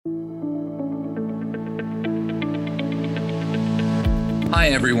Hi,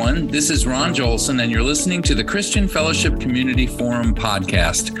 everyone. This is Ron Jolson, and you're listening to the Christian Fellowship Community Forum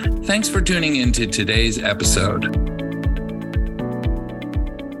podcast. Thanks for tuning in to today's episode.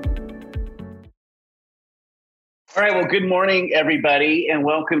 All right. Well, good morning, everybody, and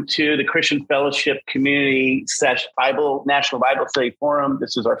welcome to the Christian Fellowship Community National Bible Study Forum.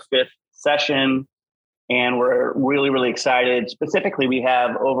 This is our fifth session, and we're really excited. Specifically, we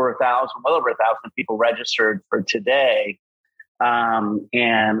have well over 1,000 people registered for today.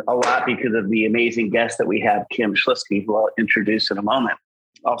 And a lot because of the amazing guest that we have, Kim Schlifske, who I'll introduce in a moment.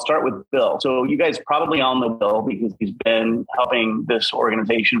 I'll start with Bill. So you guys probably all know Bill because he's been helping this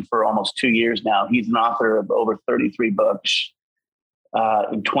organization for almost 2 years now. He's an author of over 33 books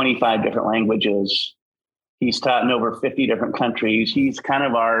in 25 different languages. He's taught in over 50 different countries. He's kind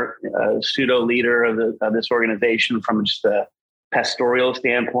of our pseudo leader of this organization from just a pastoral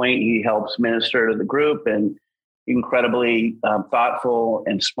standpoint. He helps minister to the group and incredibly thoughtful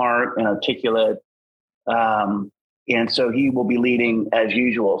and smart and articulate. And so he will be leading as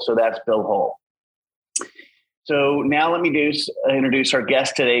usual. So that's Bill Hull. So now let me introduce our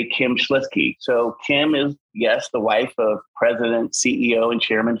guest today, Kim Schlifske. So Kim is, yes, the wife of President, CEO, and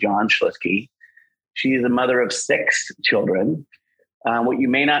Chairman John Schlifske. She is a mother of 6 children. What you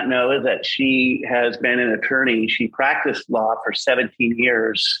may not know is that she has been an attorney. She practiced law for 17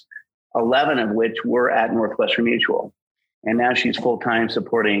 years, 11 of which were at Northwestern Mutual. And now she's full-time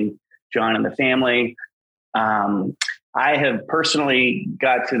supporting John and the family. I have personally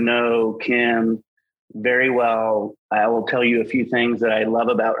got to know Kim very well. I will tell you a few things that I love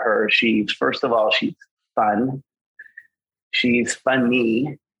about her. First of all, she's fun. She's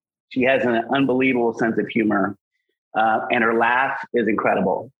funny. She has an unbelievable sense of humor. And her laugh is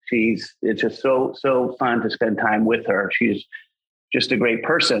incredible. It's just so fun to spend time with her. She's just a great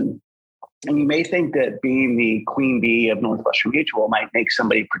person. And you may think that being the queen bee of Northwestern Mutual might make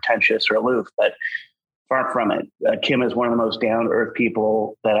somebody pretentious or aloof, but far from it. Kim is one of the most down-to-earth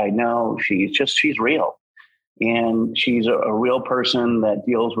people that I know. She's real. And she's a real person that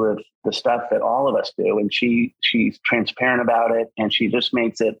deals with the stuff that all of us do. And she's transparent about it. And she just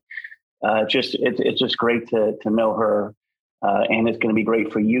makes it it's just great to know her. And it's going to be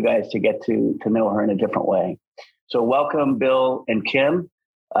great for you guys to get to know her in a different way. So welcome, Bill and Kim.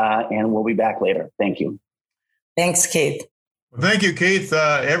 And we'll be back later. Thank you. Thanks, Keith. Well, thank you, Keith.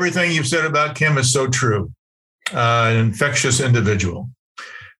 Everything you've said about Kim is so true. An infectious individual.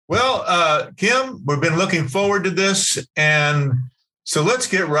 Well, Kim, we've been looking forward to this. And so let's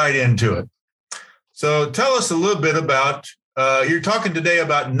get right into it. So tell us a little bit about, you're talking today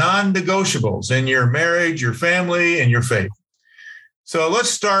about non-negotiables in your marriage, your family, and your faith. So let's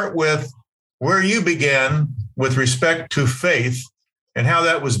start with where you began with respect to faith and how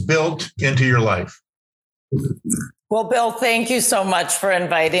that was built into your life. Well, Bill, thank you so much for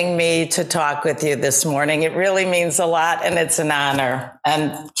inviting me to talk with you this morning. It really means a lot, and it's an honor.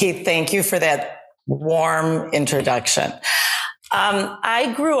 And Keith, thank you for that warm introduction.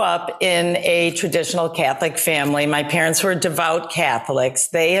 I grew up in a traditional Catholic family. My parents were devout Catholics.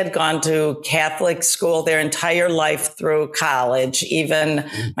 They had gone to Catholic school their entire life through college. Even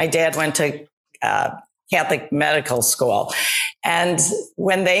my dad went to Catholic medical school. And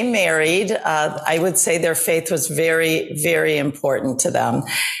when they married, I would say their faith was very, very important to them.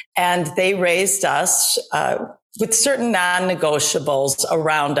 And they raised us with certain non-negotiables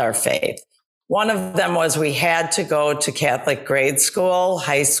around our faith. One of them was we had to go to Catholic grade school,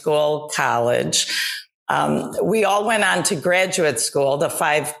 high school, college. We all went on to graduate school, the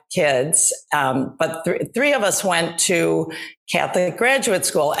 5 kids, but 3 of us went to Catholic graduate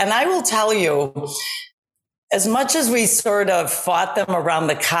school. And I will tell you, as much as we sort of fought them around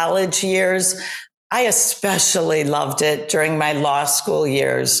the college years, I especially loved it during my law school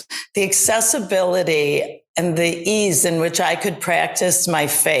years. The accessibility and the ease in which I could practice my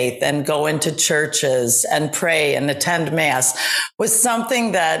faith and go into churches and pray and attend Mass was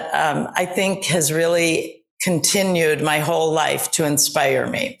something that I think has really continued my whole life to inspire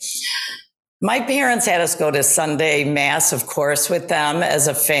me. My parents had us go to Sunday Mass, of course, with them as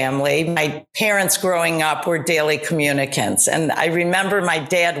a family. My parents growing up were daily communicants. And I remember my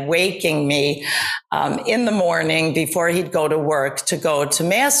dad waking me in the morning before he'd go to go to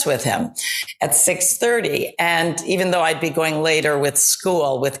Mass with him at 6:30. And even though I'd be going later with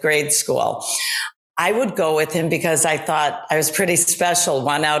grade school, I would go with him because I thought I was pretty special,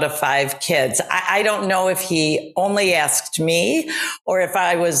 1 out of 5 kids. I don't know if he only asked me or if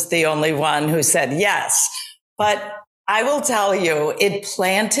I was the only one who said yes. But I will tell you, it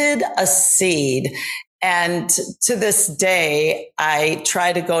planted a seed And to this day, I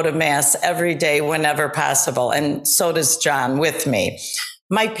try to go to Mass every day whenever possible. And so does John with me.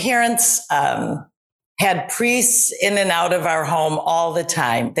 My parents had priests in and out of our home all the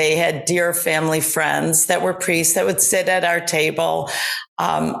time. They had dear family friends that were priests that would sit at our table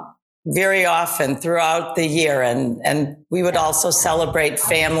very often throughout the year. And we would also celebrate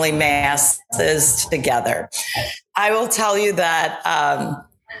family masses together. I will tell you that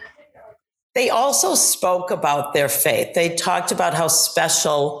they also spoke about their faith. They talked about how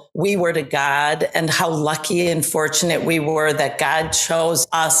special we were to God and how lucky and fortunate we were that God chose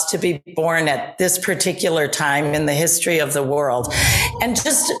us to be born at this particular time in the history of the world. And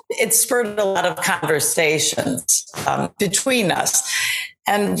just, it spurred a lot of conversations between us.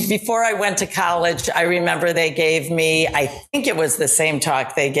 And before I went to college, I remember they gave me, I think it was the same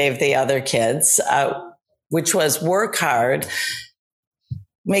talk they gave the other kids, which was work hard.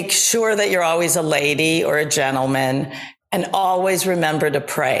 Make sure that you're always a lady or a gentleman, and always remember to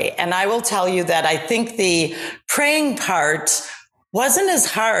pray. And I will tell you that I think the praying part wasn't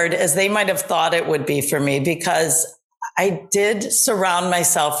as hard as they might have thought it would be for me, because I did surround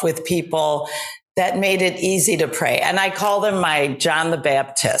myself with people that made it easy to pray. And I call them my John the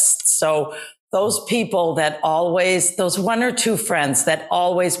Baptist. So those people that always, those one or two friends that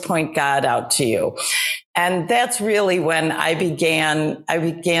always point God out to you. And that's really when I began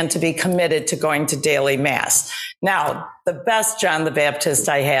to be committed to going to daily Mass. Now, the best John the Baptist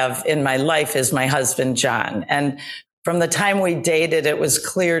I have in my life is my husband, John. And from the time we dated, it was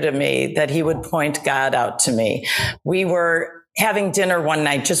clear to me that he would point God out to me. We were having dinner one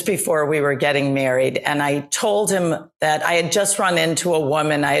night just before we were getting married, and I told him that I had just run into a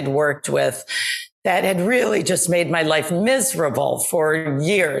woman I had worked with that had really just made my life miserable for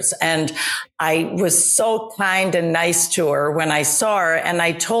years. And I was so kind and nice to her when I saw her. And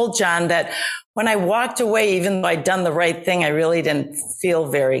I told John that when I walked away, even though I'd done the right thing, I really didn't feel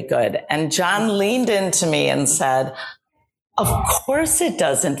very good. And John leaned into me and said, "Of course it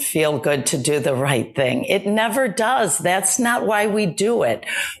doesn't feel good to do the right thing. It never does. That's not why we do it.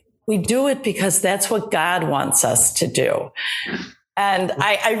 We do it because that's what God wants us to do." And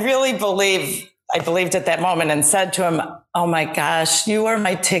I really believed at that moment and said to him, "Oh my gosh, you are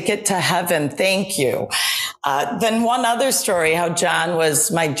my ticket to heaven. Thank you." Then one other story, how John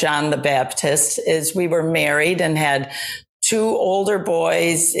was my John the Baptist, is we were married and had two older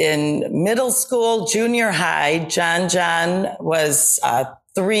boys in middle school, junior high. John was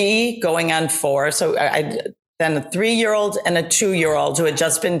 3 going on 4. So then a 3-year-old and a 2-year-old who had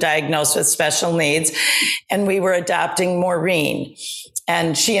just been diagnosed with special needs. And we were adopting Maureen.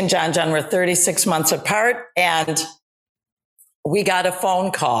 And she and John were 36 months apart. And we got a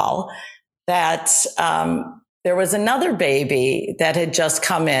phone call that there was another baby that had just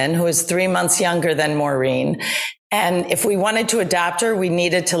come in who was 3 months younger than Maureen. And if we wanted to adopt her, we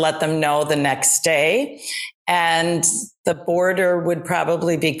needed to let them know the next day. And the border would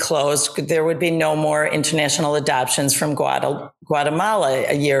probably be closed. There would be no more international adoptions from Guatemala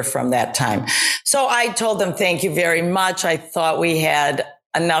a year from that time. So I told them, "Thank you very much. I thought we had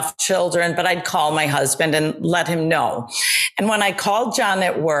enough children," but I'd call my husband and let him know. And when I called John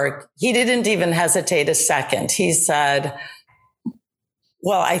at work, he didn't even hesitate a second. He said,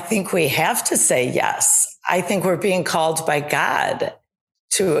 "Well, I think we have to say yes. I think we're being called by God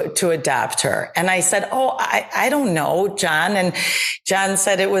to adopt her." And I said, "Oh, I don't know, John." And John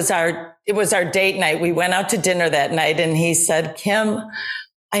said it was our date night. We went out to dinner that night, and he said, "Kim,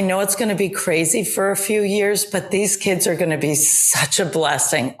 I know it's going to be crazy for a few years, but these kids are going to be such a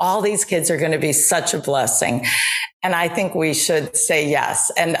blessing. All these kids are going to be such a blessing. And I think we should say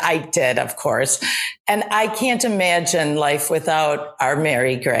yes." And I did, of course. And I can't imagine life without our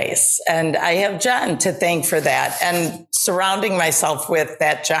Mary Grace. And I have John to thank for that, and surrounding myself with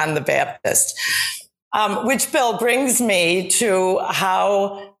that John the Baptist. Which, Bill, brings me to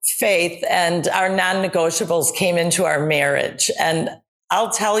how faith and our non-negotiables came into our marriage. And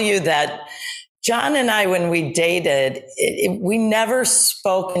I'll tell you that John and I, when we dated, we never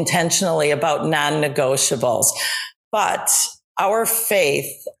spoke intentionally about non-negotiables, but our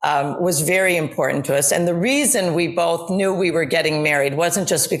faith was very important to us. And the reason we both knew we were getting married wasn't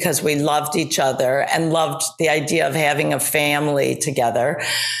just because we loved each other and loved the idea of having a family together,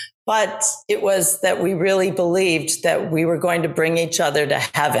 but it was that we really believed that we were going to bring each other to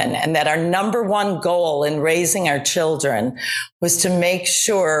heaven, and that our number one goal in raising our children was to make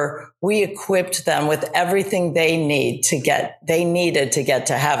sure we equipped them with everything they needed to get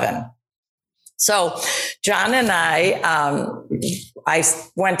to heaven. So John and I I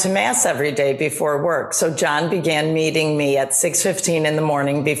went to Mass every day before work. So John began meeting me at 6:15 in the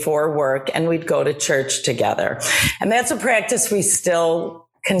morning before work, and we'd go to church together. And that's a practice we still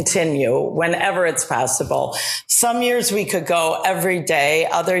continue whenever it's possible. Some years we could go every day.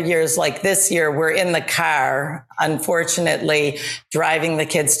 Other years, like this year, we're in the car, unfortunately, driving the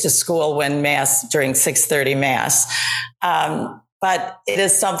kids to school during 6:30 Mass. But it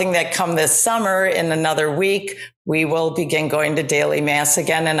is something that come this summer, in another week, we will begin going to daily Mass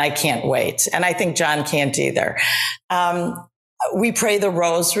again, and I can't wait. And I think John can't either. We pray the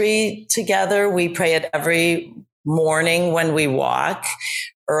rosary together. We pray it every morning when we walk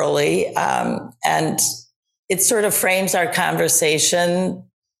early. And it sort of frames our conversation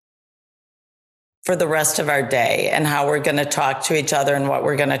for the rest of our day and how we're going to talk to each other and what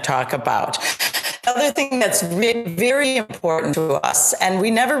we're going to talk about. The other thing that's very important to us, and we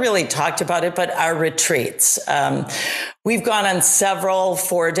never really talked about it, but our retreats. We've gone on several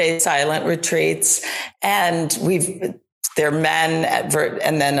 4-day silent retreats, and they're men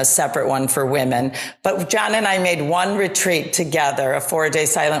and then a separate one for women. But John and I made one retreat together, a 4-day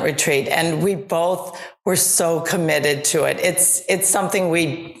silent retreat, and we both were so committed to it. It's something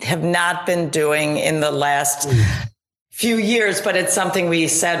we have not been doing in the last few years, but it's something we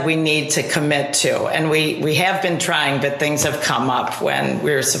said we need to commit to. And we have been trying, but things have come up when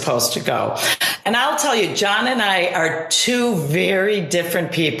we were supposed to go. And I'll tell you, John and I are two very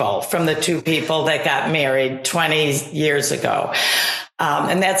different people from the two people that got married 20 years ago.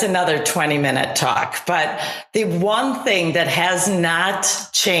 And that's another 20-minute talk. But the one thing that has not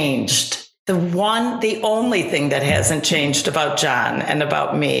changed, the only thing that hasn't changed about John and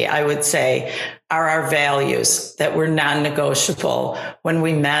about me, I would say, are our values that were non-negotiable when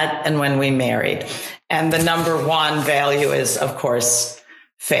we met and when we married. And the number one value is, of course,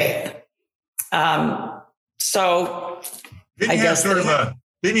 faith. So didn't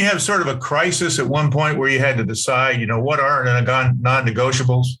you have sort of a crisis at one point where you had to decide, what are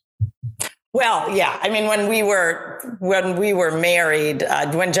non-negotiables? Well, yeah. I mean, when we were married,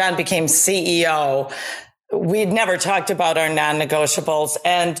 when John became CEO, we'd never talked about our non-negotiables.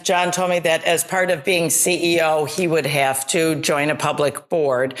 And John told me that as part of being CEO, he would have to join a public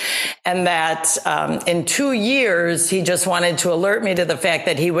board. And that in 2 years, he just wanted to alert me to the fact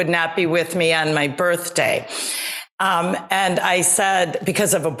that he would not be with me on my birthday. And I said,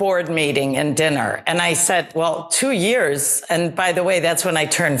 because of a board meeting and dinner. And I said, well, 2 years. And by the way, that's when I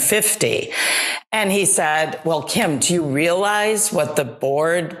turned 50. And he said, well, Kim, do you realize what the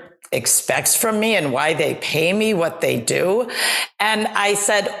board expects from me and why they pay me what they do? And I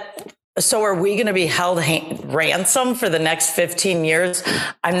said, so are we going to be held ransom for the next 15 years?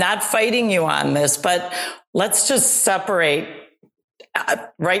 I'm not fighting you on this, but let's just separate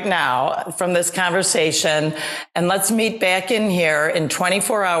right now from this conversation, and let's meet back in here in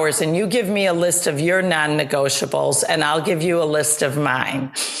 24 hours, and you give me a list of your non-negotiables, and I'll give you a list of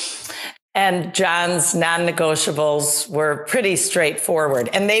mine. And John's non-negotiables were pretty straightforward,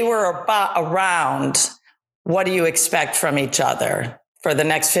 and they were around, what do you expect from each other for the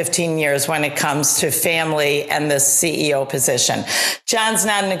next 15 years when it comes to family and the CEO position? John's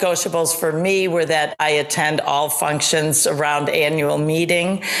non-negotiables for me were that I attend all functions around annual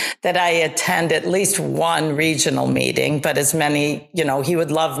meeting, that I attend at least one regional meeting, but as many, he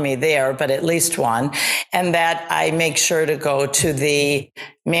would love me there, but at least one, and that I make sure to go to the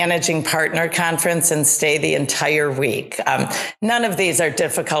managing partner conference and stay the entire week. None of these are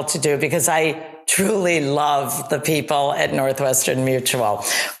difficult to do because I truly love the people at Northwestern Mutual.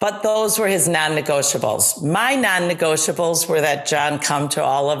 But those were his non-negotiables. My non-negotiables were that John come to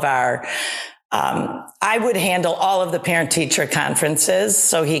all of our, I would handle all of the parent-teacher conferences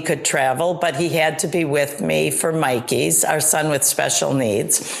so he could travel, but he had to be with me for Mikey's, our son with special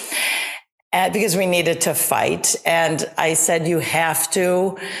needs. Because we needed to fight. And I said, you have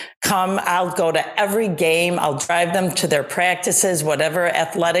to come. I'll go to every game. I'll drive them to their practices, whatever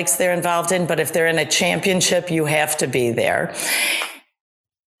athletics they're involved in. But if they're in a championship, you have to be there.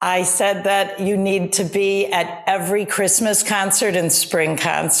 I said that you need to be at every Christmas concert and spring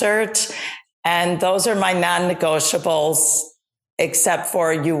concert. And those are my non-negotiables, except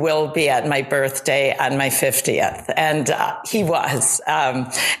for you will be at my birthday on my 50th. And he was.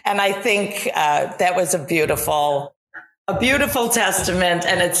 And I think that was a beautiful testament,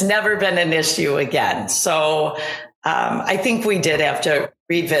 and it's never been an issue again. So I think we did have to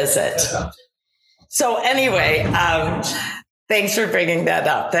revisit. So anyway, thanks for bringing that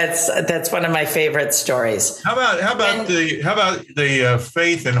up. That's one of my favorite stories. How about the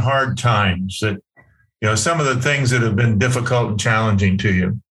faith in hard times, that some of the things that have been difficult and challenging to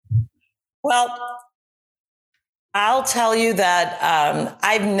you? Well, I'll tell you that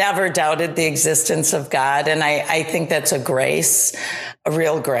I've never doubted the existence of God. And I think that's a grace, a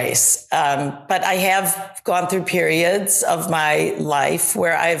real grace. But I have gone through periods of my life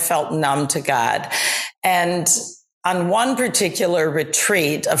where I've felt numb to God. And on one particular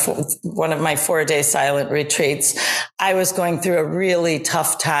retreat, one of my 4-day silent retreats, I was going through a really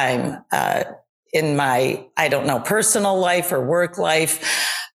tough time in my, personal life or work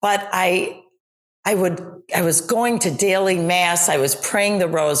life. But I was going to daily mass. I was praying the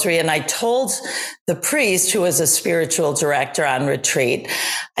rosary, and I told the priest, who was a spiritual director on retreat,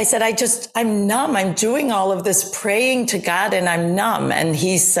 I said, I'm numb. I'm doing all of this praying to God and I'm numb. And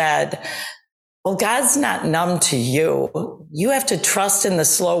he said, well, God's not numb to you. You have to trust in the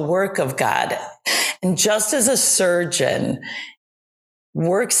slow work of God. And just as a surgeon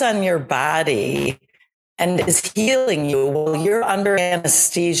works on your body and is healing you while you're under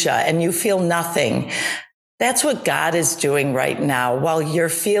anesthesia and you feel nothing, that's what God is doing right now. While you're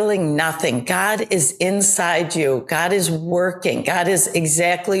feeling nothing, God is inside you. God is working. God is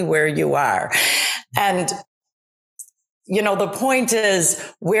exactly where you are. And the point is,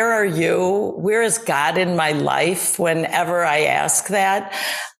 where are you? Where is God in my life? Whenever I ask that,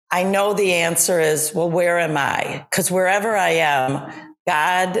 I know the answer is, well, where am I? Because wherever I am,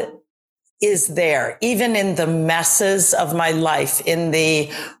 God is there, even in the messes of my life, in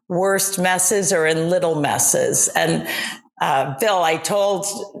the worst messes or in little messes. And Bill, I told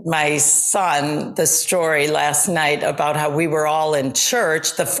my son the story last night about how we were all in church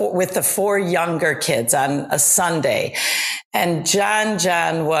with the 4 younger kids on a Sunday. And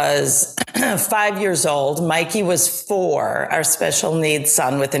John was 5 years old. Mikey was 4, our special needs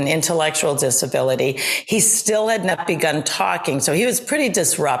son with an intellectual disability. He still had not begun talking, so he was pretty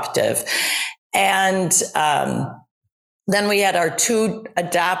disruptive. And then we had our 2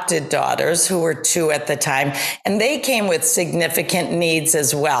 adopted daughters, who were 2 at the time, and they came with significant needs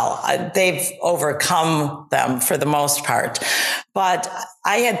as well. They've overcome them for the most part. But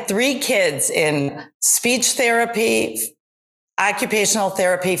I had 3 kids in speech therapy, occupational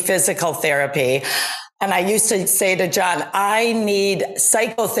therapy, physical therapy. And I used to say to John, I need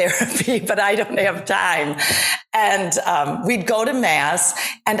psychotherapy, but I don't have time. And we'd go to mass,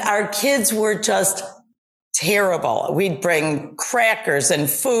 and our kids were just terrible. We'd bring crackers and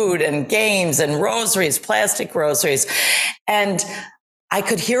food and games and rosaries, plastic rosaries. And I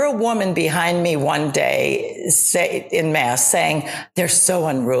could hear a woman behind me one day say in mass saying, they're so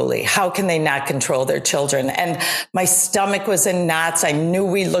unruly. How can they not control their children? And my stomach was in knots. I knew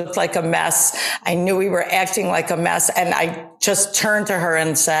we looked like a mess. I knew we were acting like a mess. And I just turned to her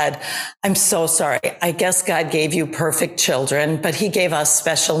and said, I'm so sorry. I guess God gave you perfect children, but he gave us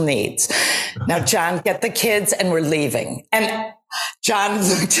special needs. Now, John, get the kids, and we're leaving. And John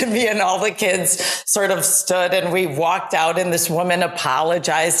looked at me, and all the kids sort of stood, and we walked out, and this woman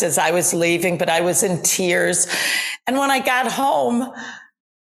apologized as I was leaving, but I was in tears. And when I got home,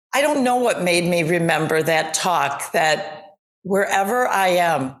 I don't know what made me remember that talk, that wherever I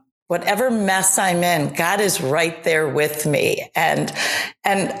am, whatever mess I'm in, God is right there with me. And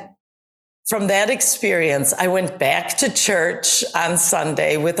from that experience, I went back to church on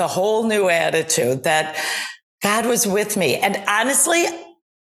Sunday with a whole new attitude that God was with me. And honestly,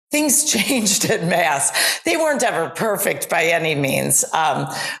 things changed at Mass. They weren't ever perfect by any means.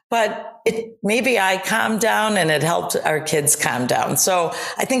 But maybe I calmed down, and it helped our kids calm down. So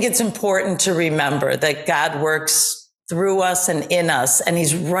I think it's important to remember that God works through us and in us, and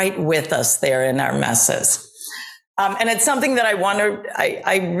he's right with us there in our messes. And it's something that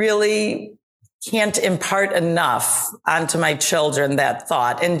I really can't impart enough onto my children, that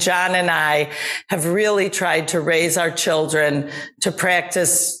thought. And John and I have really tried to raise our children to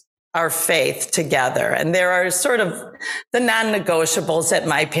practice our faith together. And there are sort of the non-negotiables that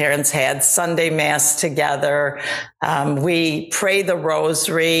my parents had: Sunday Mass together. We pray the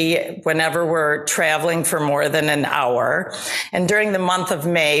rosary whenever we're traveling for more than an hour. And during the month of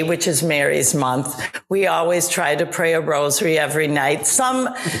May, which is Mary's month, we always try to pray a rosary every night.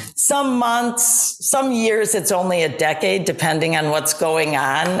 Some months, some years, it's only a decade, depending on what's going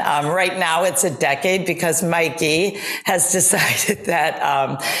on. Right now, it's a decade because Mikey has decided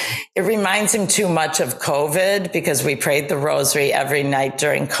that it reminds him too much of COVID, because we prayed the rosary every night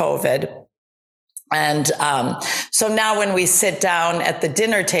during COVID. And so now when we sit down at the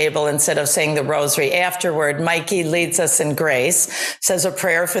dinner table, instead of saying the rosary afterward, Mikey leads us in grace, says a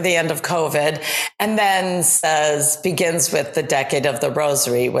prayer for the end of COVID, and then begins with the decade of the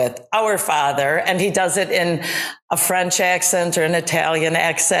rosary with Our Father. And he does it in a French accent or an Italian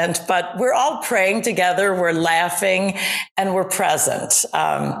accent, but we're all praying together, we're laughing, and we're present.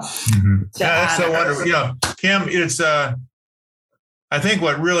 Yeah, that's so wonderful. Kim, it's I think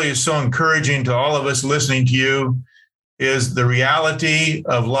what really is so encouraging to all of us listening to you is the reality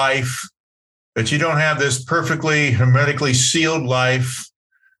of life, that you don't have this perfectly hermetically sealed life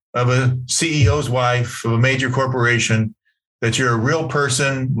of a CEO's wife of a major corporation, that you're a real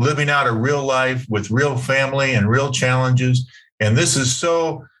person living out a real life with real family and real challenges. And this is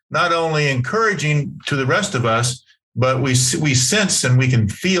so not only encouraging to the rest of us, but we sense and we can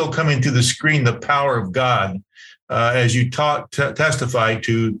feel coming through the screen the power of God as you testify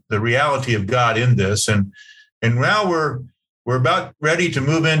to the reality of God in this. And now we're about ready to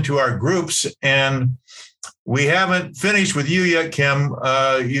move into our groups, and we haven't finished with you yet, Kim.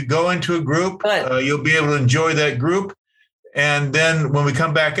 You go into a group, you'll be able to enjoy that group. And then when we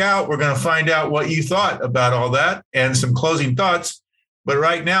come back out, we're going to find out what you thought about all that and some closing thoughts. But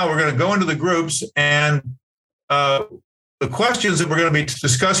right now, we're going to go into the groups, and the questions that we're going to be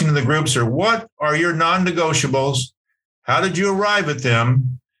discussing in the groups are: what are your non-negotiables? How did you arrive at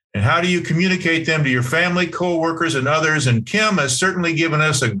them? And how do you communicate them to your family, co-workers, and others? And Kim has certainly given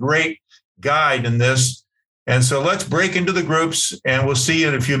us a great guide in this. And so let's break into the groups, and we'll see you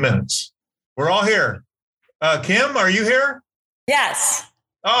in a few minutes. We're all here. Kim, are you here? Yes.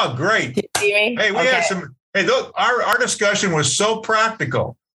 Oh, great. Can you see me? Hey, we had some. Hey, look, our discussion was so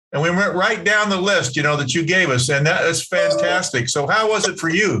practical, and we went right down the list, that you gave us, and that is fantastic. So, how was it for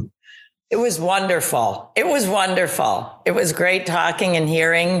you? It was wonderful. It was wonderful. It was great talking and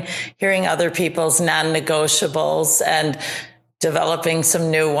hearing other people's non-negotiables and developing some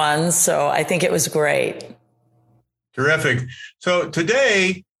new ones. So I think it was great. Terrific. So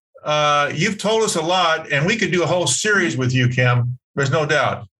today, you've told us a lot, and we could do a whole series with you, Kim. There's no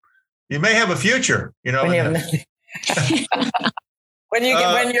doubt. You may have a future, When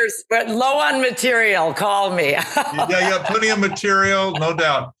you're low on material, call me. Yeah, you got plenty of material, no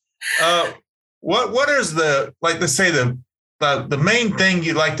doubt. What is let's say the main thing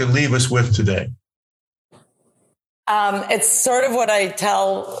you'd like to leave us with today? It's sort of what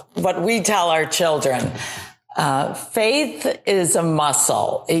we tell our children. Faith is a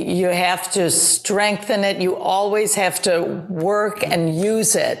muscle. You have to strengthen it. You always have to work and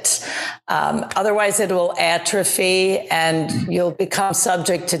use it. Otherwise, it will atrophy and you'll become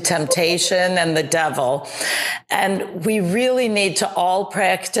subject to temptation and the devil. And we really need to all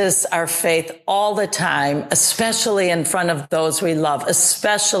practice our faith all the time, especially in front of those we love,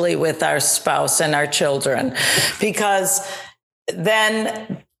 especially with our spouse and our children, because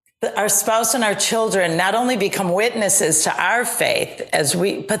then our spouse and our children not only become witnesses to our faith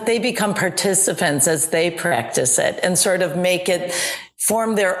but they become participants as they practice it and sort of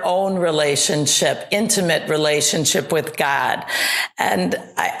form their own intimate relationship with God. And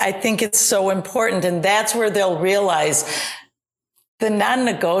I think it's so important. And that's where they'll realize the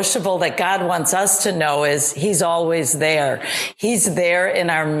non-negotiable that God wants us to know is He's always there. He's there in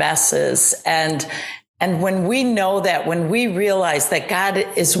our messes. And when we know that, when we realize that God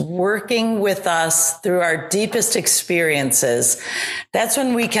is working with us through our deepest experiences, that's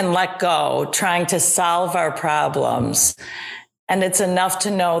when we can let go, trying to solve our problems. And it's enough to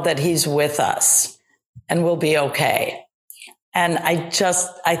know that He's with us and we'll be okay. And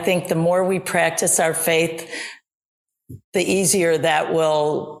I think the more we practice our faith, the easier that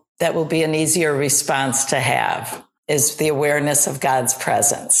will be an easier response to have, is the awareness of God's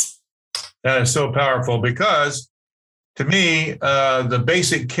presence. That is so powerful, because to me, the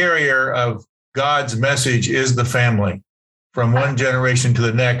basic carrier of God's message is the family, from one generation to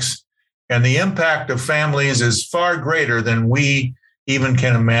the next. And the impact of families is far greater than we even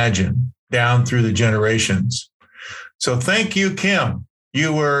can imagine down through the generations. So thank you, Kim.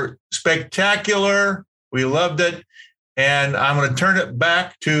 You were spectacular. We loved it. And I'm going to turn it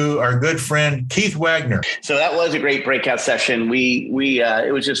back to our good friend, Keith Wagner. So that was a great breakout session.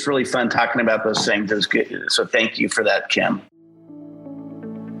 It was just really fun talking about those things. It was good. So thank you for that, Kim.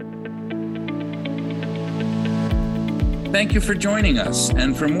 Thank you for joining us.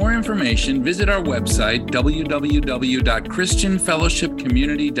 And for more information, visit our website,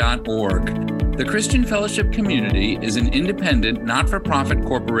 www.christianfellowshipcommunity.org. The Christian Fellowship Community is an independent, not-for-profit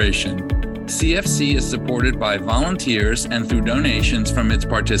corporation. CFC is supported by volunteers and through donations from its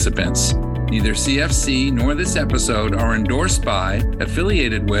participants. Neither CFC nor this episode are endorsed by,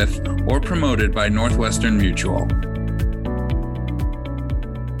 affiliated with, or promoted by Northwestern Mutual.